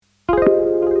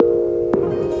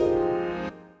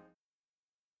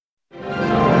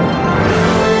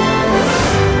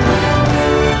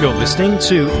listening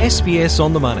to SBS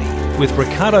On the Money with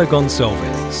Ricardo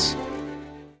Gonçalves.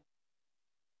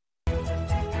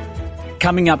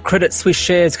 Coming up, Credit Suisse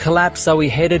shares collapse. Are we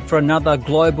headed for another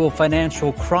global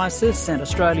financial crisis? And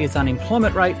Australia's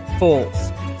unemployment rate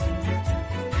falls.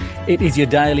 It is your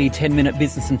daily 10-minute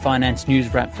business and finance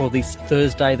news wrap for this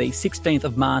Thursday, the 16th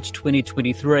of March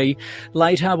 2023.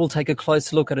 Later, we'll take a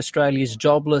closer look at Australia's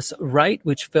jobless rate,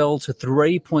 which fell to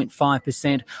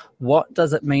 3.5%. What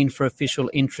does it mean for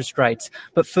official interest rates?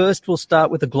 But first, we'll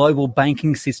start with the global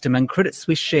banking system, and Credit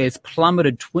Suisse shares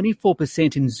plummeted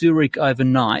 24% in Zurich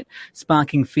overnight,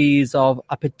 sparking fears of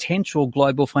a potential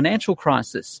global financial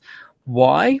crisis.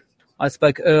 Why? I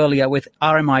spoke earlier with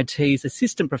RMIT's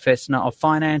Assistant Professor of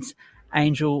Finance,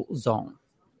 Angel Zhong.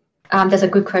 That's a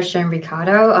good question,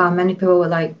 Ricardo. Many people were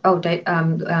like,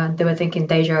 they were thinking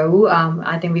deja vu.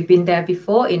 I think we've been there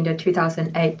before in the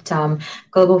 2008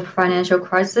 global financial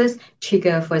crisis,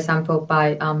 triggered, for example,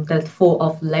 by the fall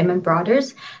of Lehman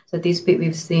Brothers. So this week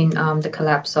we've seen the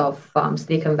collapse of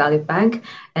Silicon Valley Bank,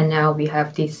 and now we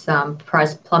have this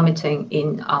price plummeting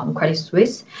in Credit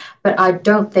Suisse. But I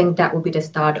don't think that will be the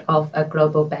start of a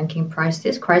global banking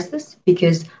crisis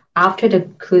because after the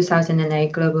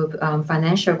 2008 global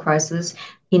financial crisis,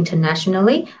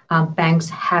 internationally, banks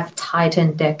have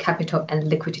tightened their capital and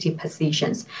liquidity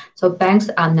positions. So banks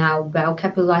are now well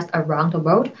capitalized around the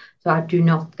world. So I do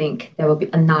not think there will be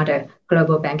another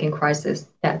global banking crisis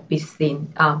that we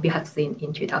have seen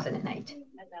in 2008.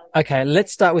 Okay,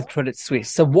 let's start with Credit Suisse.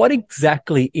 So what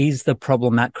exactly is the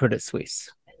problem at Credit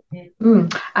Suisse?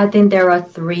 I think there are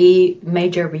three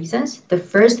major reasons. The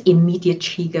first immediate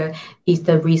trigger is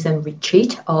the recent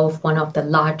retreat of one of the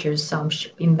largest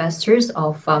investors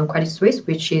of Credit Suisse,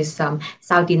 which is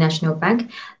Saudi National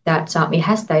Bank, that it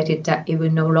has stated that it will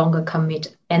no longer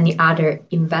commit any other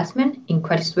investment in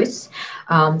Credit Suisse.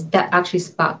 That actually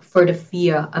sparked further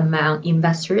fear among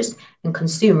investors and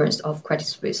consumers of Credit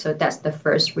Suisse. So that's the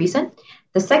first reason.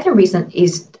 The second reason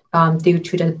is due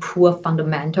to the poor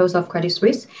fundamentals of Credit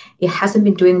Suisse. It hasn't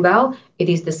been doing well. It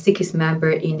is the sickest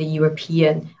member in the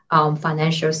European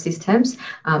financial systems.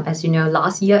 As you know,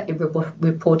 last year it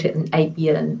reported an 8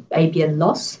 billion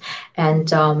loss. And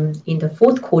in the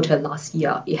fourth quarter last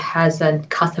year, it has a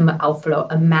customer outflow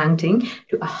amounting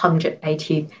to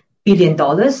 $180 billion.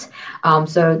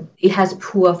 So it has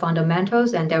poor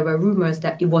fundamentals, and there were rumors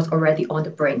that it was already on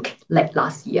the brink late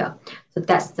last year. So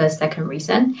that's the second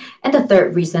reason. And the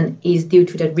third reason is due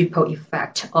to the ripple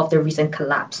effect of the recent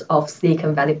collapse of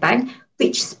Silicon Valley Bank,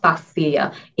 which sparked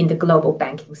fear in the global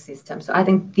banking system. So I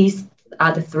think these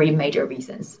are the three major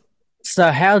reasons.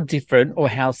 So how different or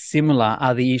how similar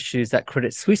are the issues that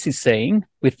Credit Suisse is seeing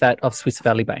with that of Swiss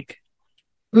Valley Bank?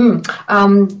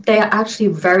 They are actually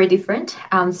very different.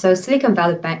 So Silicon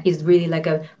Valley Bank is really like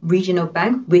a regional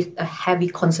bank with a heavy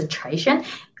concentration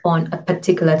on a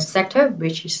particular sector,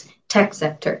 which is tech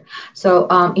sector. So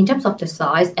in terms of the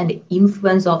size and the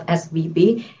influence of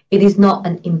SVB, it is not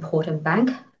an important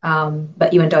bank,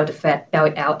 but even though the Fed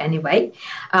bailed it out anyway.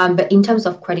 But in terms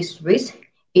of Credit Suisse,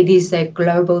 it is a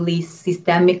globally,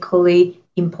 systemically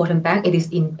important bank. It is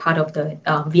in part of the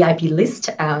VIP list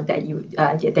that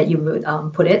you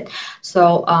would put it.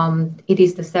 So it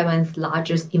is the seventh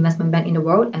largest investment bank in the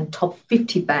world and top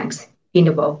 50 banks in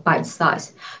the world by its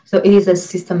size. So it is a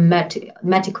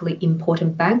systematically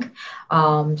important bank.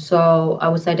 So I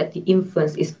would say that the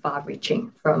influence is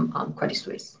far-reaching from Credit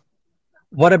Suisse.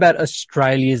 What about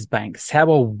Australia's banks? How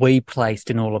are we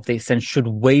placed in all of this, and should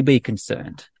we be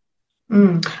concerned?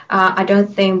 I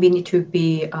don't think we need to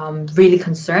be really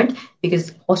concerned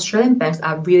because Australian banks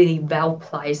are really well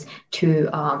placed to,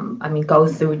 go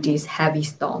through this heavy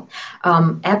storm.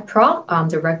 APRA,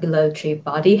 the regulatory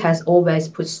body, has always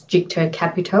put stricter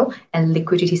capital and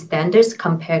liquidity standards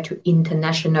compared to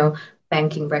international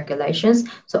banking regulations.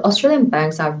 So Australian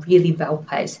banks are really well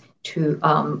placed to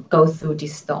go through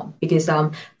this storm because,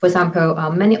 for example,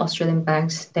 many Australian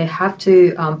banks, they have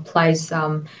to place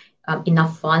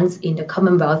enough funds in the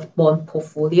Commonwealth bond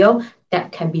portfolio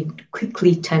that can be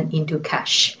quickly turned into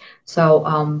cash.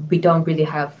 So we don't really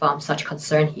have such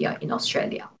concern here in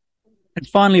Australia. And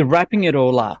finally, wrapping it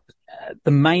all up,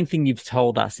 the main thing you've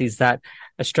told us is that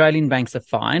Australian banks are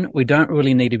fine. We don't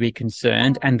really need to be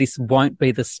concerned, and this won't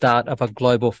be the start of a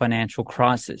global financial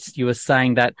crisis. You were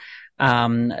saying that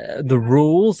the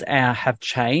rules have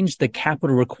changed, the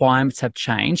capital requirements have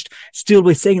changed. Still,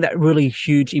 we're seeing that really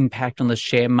huge impact on the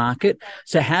share market.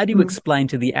 So how do you explain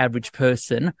to the average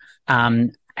person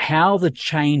how the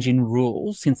change in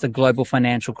rules since the global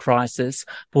financial crisis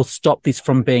will stop this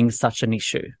from being such an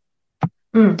issue?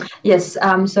 Yes.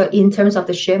 So in terms of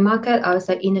the share market, I would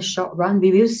say in the short run,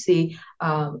 we will see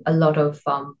a lot of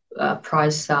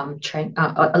price change,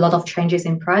 a lot of changes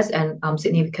in price and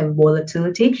significant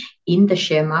volatility in the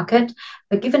share market.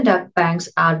 But given that banks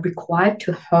are required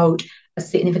to hold a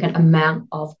significant amount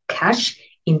of cash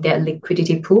in their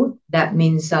liquidity pool, that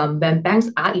means when banks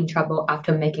are in trouble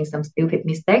after making some stupid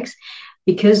mistakes,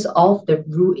 because of the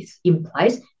rules in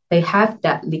place, they have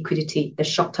that liquidity, the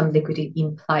short-term liquidity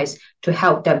in place to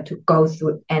help them to go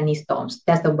through any storms.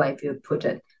 That's the way we would put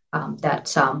it.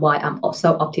 That's why I'm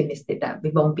also optimistic that we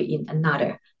won't be in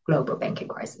another global banking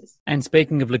crisis. And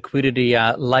speaking of liquidity,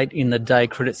 late in the day,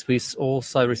 Credit Suisse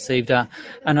also received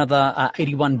another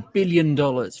 $81 billion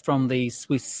from the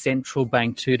Swiss Central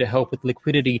Bank too to help with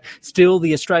liquidity. Still,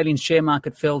 the Australian share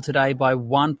market fell today by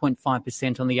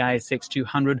 1.5% on the ASX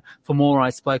 200. For more,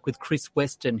 I spoke with Chris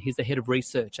Weston. He's the head of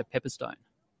research at Pepperstone.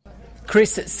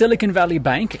 Chris, Silicon Valley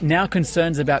Bank now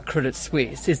concerns about Credit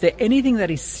Suisse. Is there anything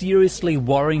that is seriously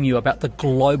worrying you about the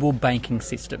global banking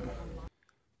system?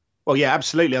 Well, yeah,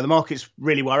 absolutely. The market's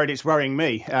really worried. It's worrying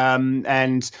me.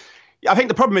 And I think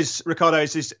the problem is, Ricardo,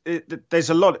 is there's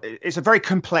a lot. It's a very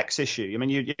complex issue. I mean,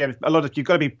 you've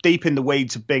got to be deep in the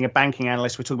weeds of being a banking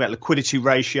analyst. We're talking about liquidity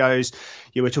ratios.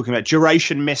 We're talking about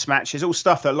duration mismatches, all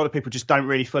stuff that a lot of people just don't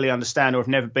really fully understand or have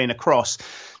never been across.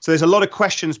 So there's a lot of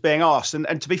questions being asked.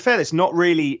 And to be fair, there's not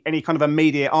really any kind of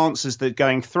immediate answers that are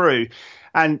going through.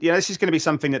 And, this is going to be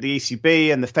something that the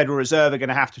ECB and the Federal Reserve are going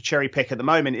to have to cherry pick at the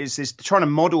moment is trying to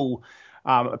model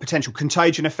a potential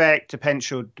contagion effect,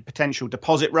 potential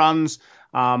deposit runs,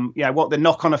 what the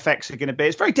knock-on effects are going to be.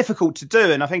 It's very difficult to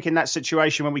do. And I think in that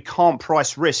situation when we can't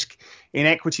price risk in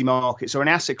equity markets or an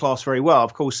asset class very well,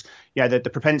 of course, the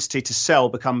propensity to sell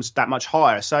becomes that much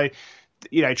higher. So,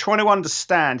 trying to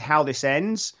understand how this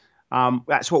ends,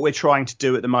 that's what we're trying to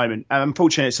do at the moment.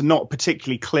 Unfortunately, it's not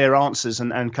particularly clear answers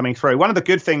and coming through. One of the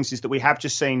good things is that we have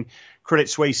just seen Credit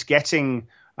Suisse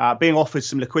being offered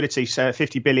some liquidity, so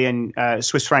 50 billion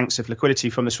Swiss francs of liquidity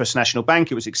from the Swiss National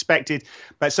Bank. It was expected,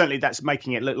 but certainly that's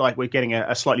making it look like we're getting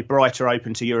a slightly brighter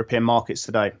open to European markets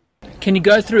today. Can you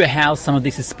go through how some of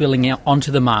this is spilling out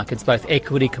onto the markets, both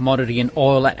equity, commodity and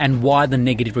oil, and why the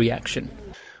negative reaction?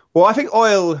 Well, I think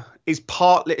oil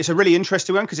it's a really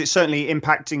interesting one because it's certainly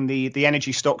impacting the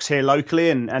energy stocks here locally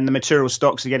and the material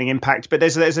stocks are getting impacted. But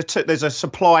there's a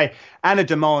supply and a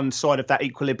demand side of that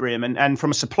equilibrium. And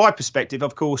from a supply perspective,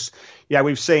 of course,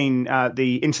 we've seen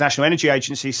the International Energy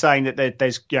Agency saying that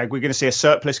we're going to see a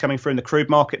surplus coming through in the crude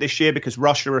market this year because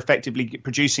Russia are effectively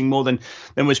producing more than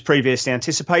was previously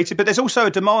anticipated. But there's also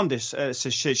a demand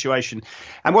situation.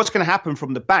 And what's going to happen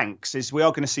from the banks is we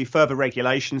are going to see further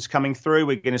regulations coming through.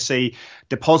 We're going to see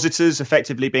depositors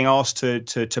effectively being asked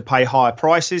to pay higher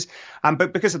prices.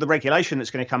 But because of the regulation that's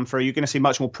going to come through, you're going to see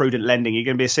much more prudent lending. You're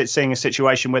going to be seeing a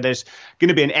situation where there's going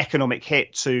to be an economic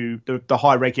hit to the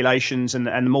high regulations and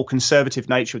the more conservative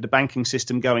nature of the banking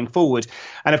system going forward.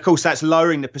 And of course, that's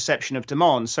lowering the perception of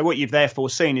demand. So what you've therefore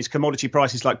seen is commodity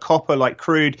prices like copper, like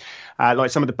crude, like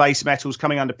some of the base metals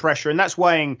coming under pressure. And that's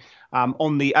weighing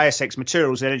on the ASX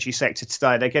materials energy sector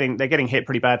today. They're getting hit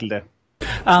pretty badly there.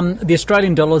 The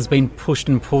Australian dollar has been pushed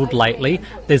and pulled lately.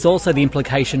 There's also the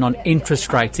implication on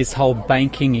interest rates, this whole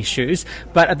banking issues.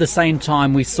 But at the same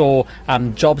time, we saw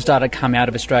jobs data come out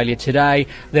of Australia today.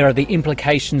 There are the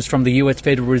implications from the US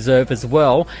Federal Reserve as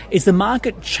well. Is the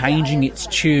market changing its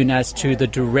tune as to the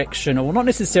direction, or not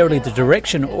necessarily the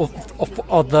direction,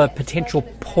 of the potential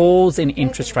pause in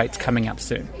interest rates coming up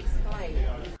soon?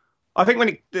 I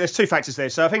think there's two factors there.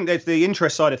 So I think there's the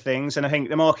interest side of things, and I think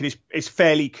the market is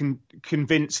fairly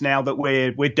convinced now that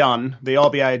we're done. The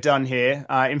RBA are done here.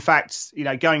 In fact,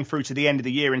 going through to the end of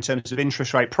the year in terms of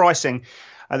interest rate pricing,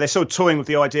 they're sort of toying with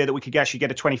the idea that we could actually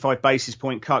get a 25 basis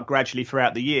point cut gradually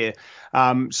throughout the year.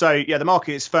 The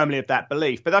market is firmly of that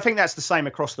belief. But I think that's the same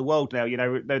across the world now.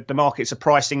 The markets are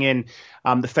pricing in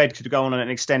the Fed could go on an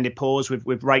extended pause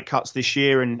with rate cuts this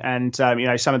year and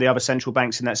some of the other central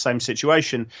banks in that same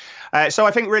situation. So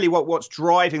I think really what's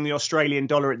driving the Australian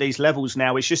dollar at these levels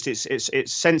now is just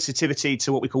its sensitivity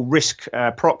to what we call risk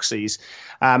proxies.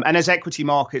 And as equity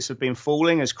markets have been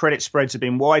falling, as credit spreads have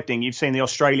been widening, you've seen the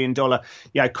Australian dollar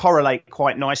correlate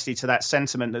quite nicely to that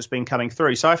sentiment that's been coming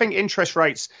through. So I think interest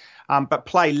rates but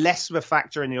play less of a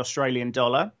factor in the Australian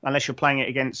dollar, unless you're playing it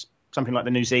against something like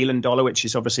the New Zealand dollar, which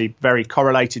is obviously very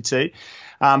correlated to.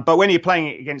 But when you're playing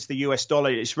it against the US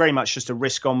dollar, it's very much just a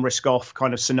risk on, risk off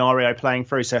kind of scenario playing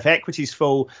through. So if equities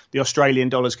fall, the Australian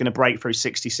dollar is going to break through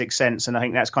 66 cents. And I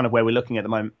think that's kind of where we're looking at the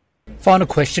moment. Final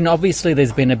question. Obviously,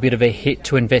 there's been a bit of a hit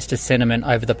to investor sentiment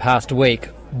over the past week.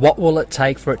 What will it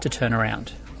take for it to turn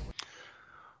around?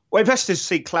 Well, investors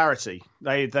seek clarity.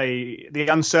 The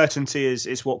uncertainty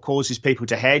is what causes people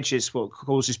to hedge. It's what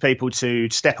causes people to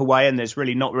step away, and there's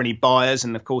really not really buyers.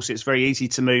 And of course, it's very easy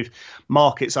to move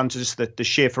markets under just the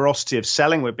sheer ferocity of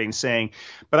selling we've been seeing.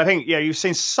 But I think you've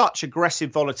seen such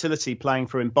aggressive volatility playing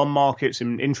through in bond markets,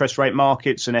 in interest rate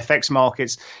markets, and FX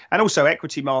markets, and also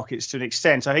equity markets to an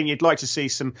extent. I think you'd like to see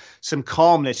some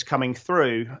calmness coming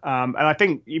through. And I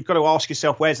think you've got to ask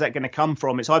yourself, where's that going to come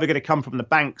from? It's either going to come from the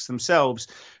banks themselves,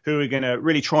 who are going to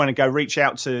really try and go reach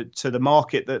out to the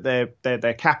market that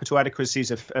their capital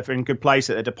adequacies are in good place,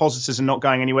 that their depositors are not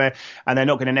going anywhere, and they're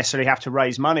not going to necessarily have to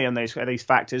raise money on these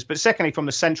factors. But secondly, from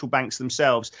the central banks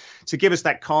themselves, to give us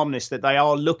that calmness that they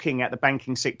are looking at the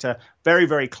banking sector very,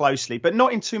 very closely, but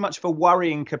not in too much of a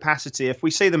worrying capacity. If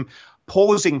we see them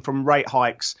pausing from rate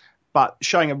hikes, but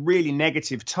showing a really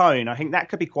negative tone, I think that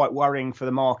could be quite worrying for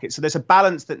the market. So there's a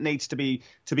balance that needs to be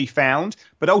found.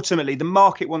 But ultimately, the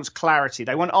market wants clarity.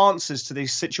 They want answers to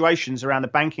these situations around the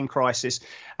banking crisis.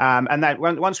 And that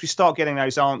once we start getting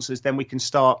those answers, then we can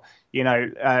start,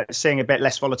 seeing a bit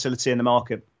less volatility in the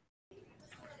market.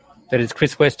 That is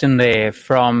Chris Weston there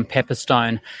from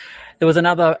Pepperstone. There was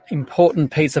another important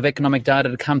piece of economic data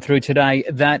to come through today.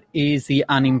 That is the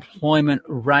unemployment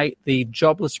rate, the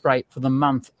jobless rate for the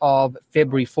month of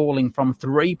February, falling from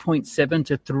 3.7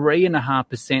 to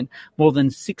 3.5%, more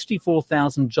than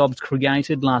 64,000 jobs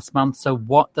created last month. So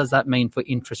what does that mean for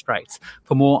interest rates?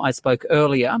 For more, I spoke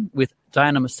earlier with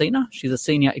Diana Mousina. She's a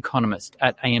senior economist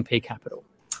at AMP Capital.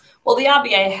 Well, the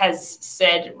RBA has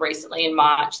said recently in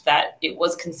March that it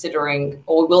was considering,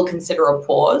 or will consider, a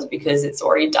pause because it's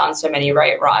already done so many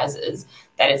rate rises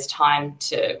that it's time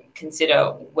to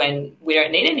consider when we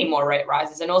don't need any more rate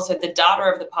rises. And also the data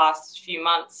of the past few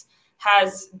months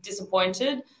has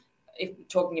disappointed. If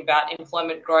talking about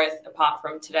employment growth, apart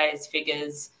from today's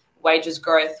figures, wages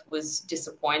growth was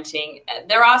disappointing.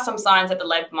 There are some signs that the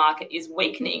labour market is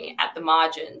weakening at the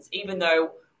margins, even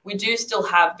though we do still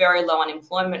have very low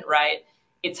unemployment rate.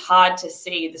 It's hard to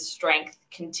see the strength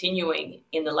continuing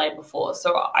in the labour force.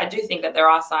 So I do think that there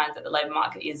are signs that the labour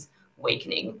market is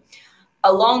weakening.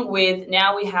 Along with,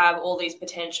 now we have all these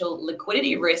potential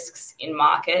liquidity risks in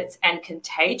markets and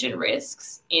contagion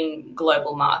risks in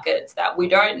global markets that we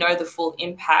don't know the full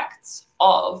impacts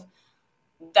of,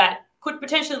 that could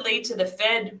potentially lead to the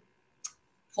Fed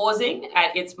pausing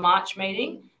at its March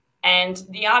meeting. And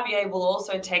the RBA will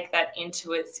also take that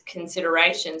into its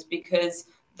considerations, because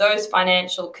those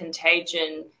financial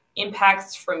contagion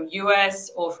impacts from US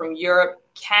or from Europe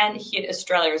can hit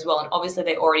Australia as well. And obviously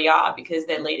they already are, because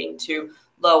they're leading to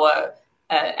lower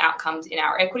outcomes in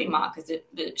our equity markets.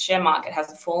 The share market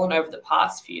has fallen over the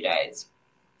past few days.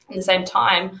 At the same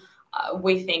time,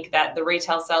 we think that the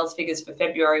retail sales figures for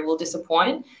February will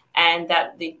disappoint, and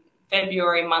that the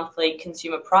February monthly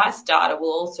consumer price data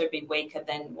will also be weaker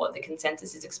than what the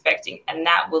consensus is expecting, and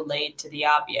that will lead to the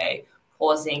RBA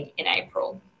pausing in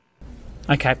April.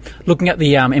 Okay, looking at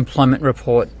the employment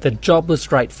report, the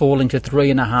jobless rate falling to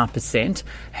 3.5%,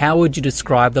 how would you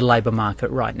describe the labour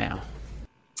market right now?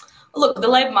 Look, the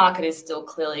labour market is still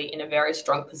clearly in a very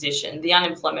strong position. The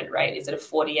unemployment rate is at a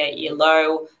 48-year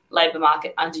low. Labour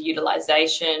market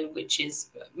underutilisation, which is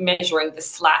measuring the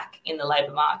slack in the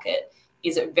labour market,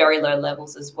 is at very low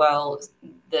levels as well,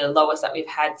 the lowest that we've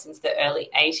had since the early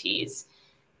 80s.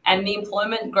 And the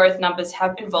employment growth numbers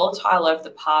have been volatile over the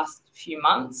past few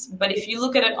months. But if you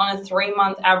look at it on a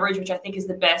 3-month average, which I think is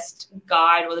the best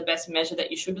guide or the best measure that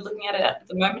you should be looking at it at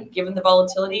the moment, given the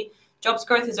volatility, jobs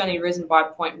growth has only risen by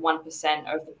 0.1%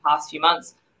 over the past few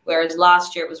months, whereas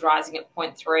last year it was rising at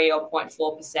 0.3 or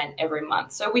 0.4% every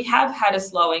month. So we have had a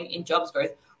slowing in jobs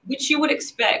growth, which you would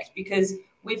expect, because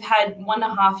we've had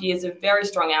 1.5 years of very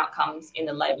strong outcomes in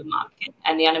the labour market,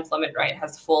 and the unemployment rate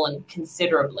has fallen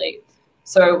considerably.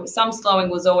 So some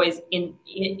slowing was always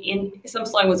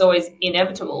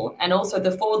inevitable, and also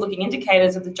the forward-looking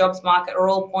indicators of the jobs market are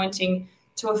all pointing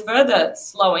to a further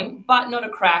slowing, but not a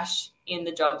crash in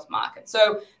the jobs market.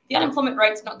 So the unemployment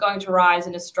rate's not going to rise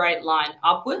in a straight line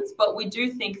upwards, but we do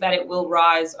think that it will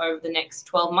rise over the next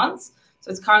 12 months.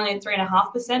 So it's currently at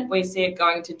 3.5%. We see it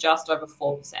going to just over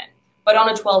 4%. But on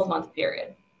a 12-month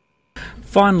period.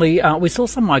 Finally, we saw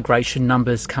some migration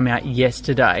numbers come out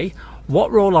yesterday.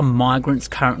 What role are migrants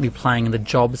currently playing in the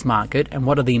jobs market, and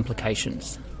what are the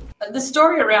implications? The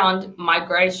story around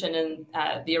migration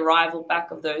and the arrival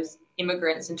back of those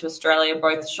immigrants into Australia,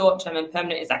 both short-term and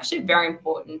permanent, is actually very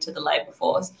important to the labour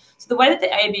force. So the way that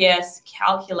the ABS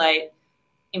calculate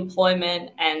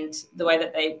employment and the way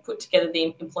that they put together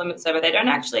the employment survey, they don't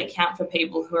actually account for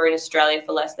people who are in Australia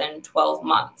for less than 12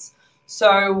 months.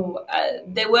 So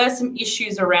there were some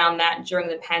issues around that during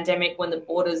the pandemic when the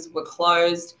borders were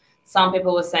closed. Some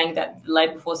people were saying that the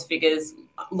labour force figures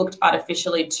looked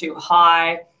artificially too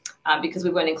high because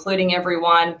we weren't including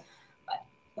everyone.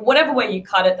 Whatever way you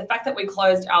cut it, the fact that we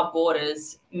closed our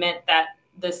borders meant that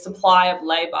the supply of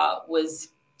labour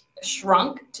was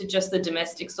shrunk to just the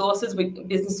domestic sources.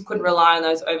 Businesses couldn't rely on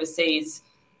those overseas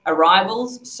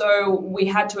arrivals, so we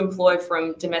had to employ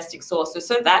from domestic sources.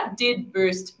 So that did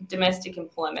boost domestic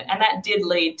employment, and that did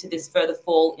lead to this further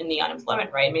fall in the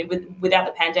unemployment rate. I mean, without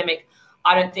the pandemic,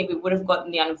 I don't think we would have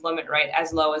gotten the unemployment rate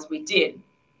as low as we did.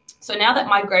 So now that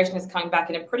migration is coming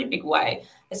back in a pretty big way,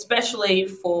 especially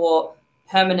for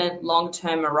permanent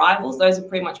long-term arrivals, those are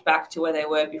pretty much back to where they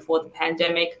were before the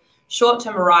pandemic.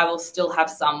 Short-term arrivals still have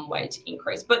some way to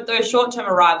increase, but those short-term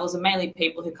arrivals are mainly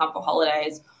people who come for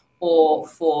holidays or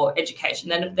for education.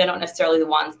 They're not necessarily the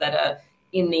ones that are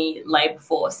in the labour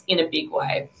force in a big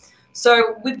way.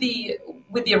 So with the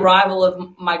arrival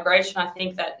of migration, I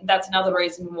think that's another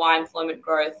reason why employment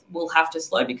growth will have to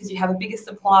slow, because you have a bigger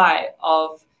supply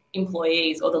of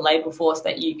employees or the labour force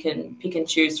that you can pick and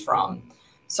choose from.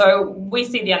 So we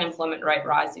see the unemployment rate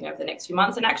rising over the next few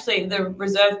months, and actually the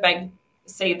Reserve Bank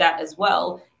see that as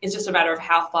well. It's just a matter of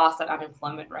how fast that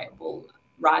unemployment rate will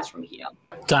rise from here.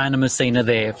 Diana Mousina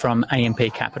there from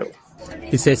AMP Capital.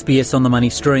 This SBS On the Money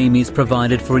stream is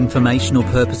provided for informational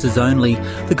purposes only.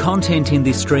 The content in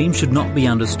this stream should not be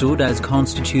understood as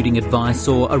constituting advice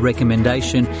or a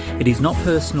recommendation. It is not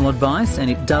personal advice and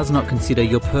it does not consider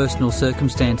your personal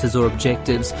circumstances or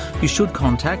objectives. You should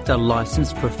contact a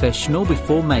licensed professional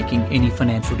before making any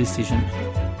financial decision.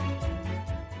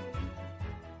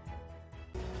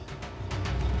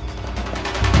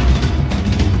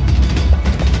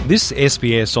 This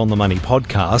SBS On the Money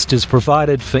podcast is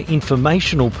provided for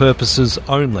informational purposes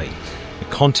only. The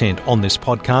content on this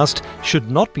podcast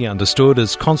should not be understood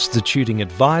as constituting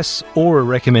advice or a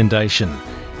recommendation.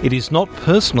 It is not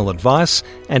personal advice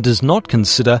and does not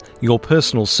consider your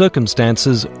personal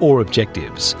circumstances or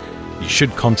objectives. You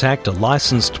should contact a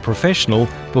licensed professional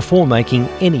before making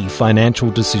any financial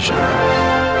decision.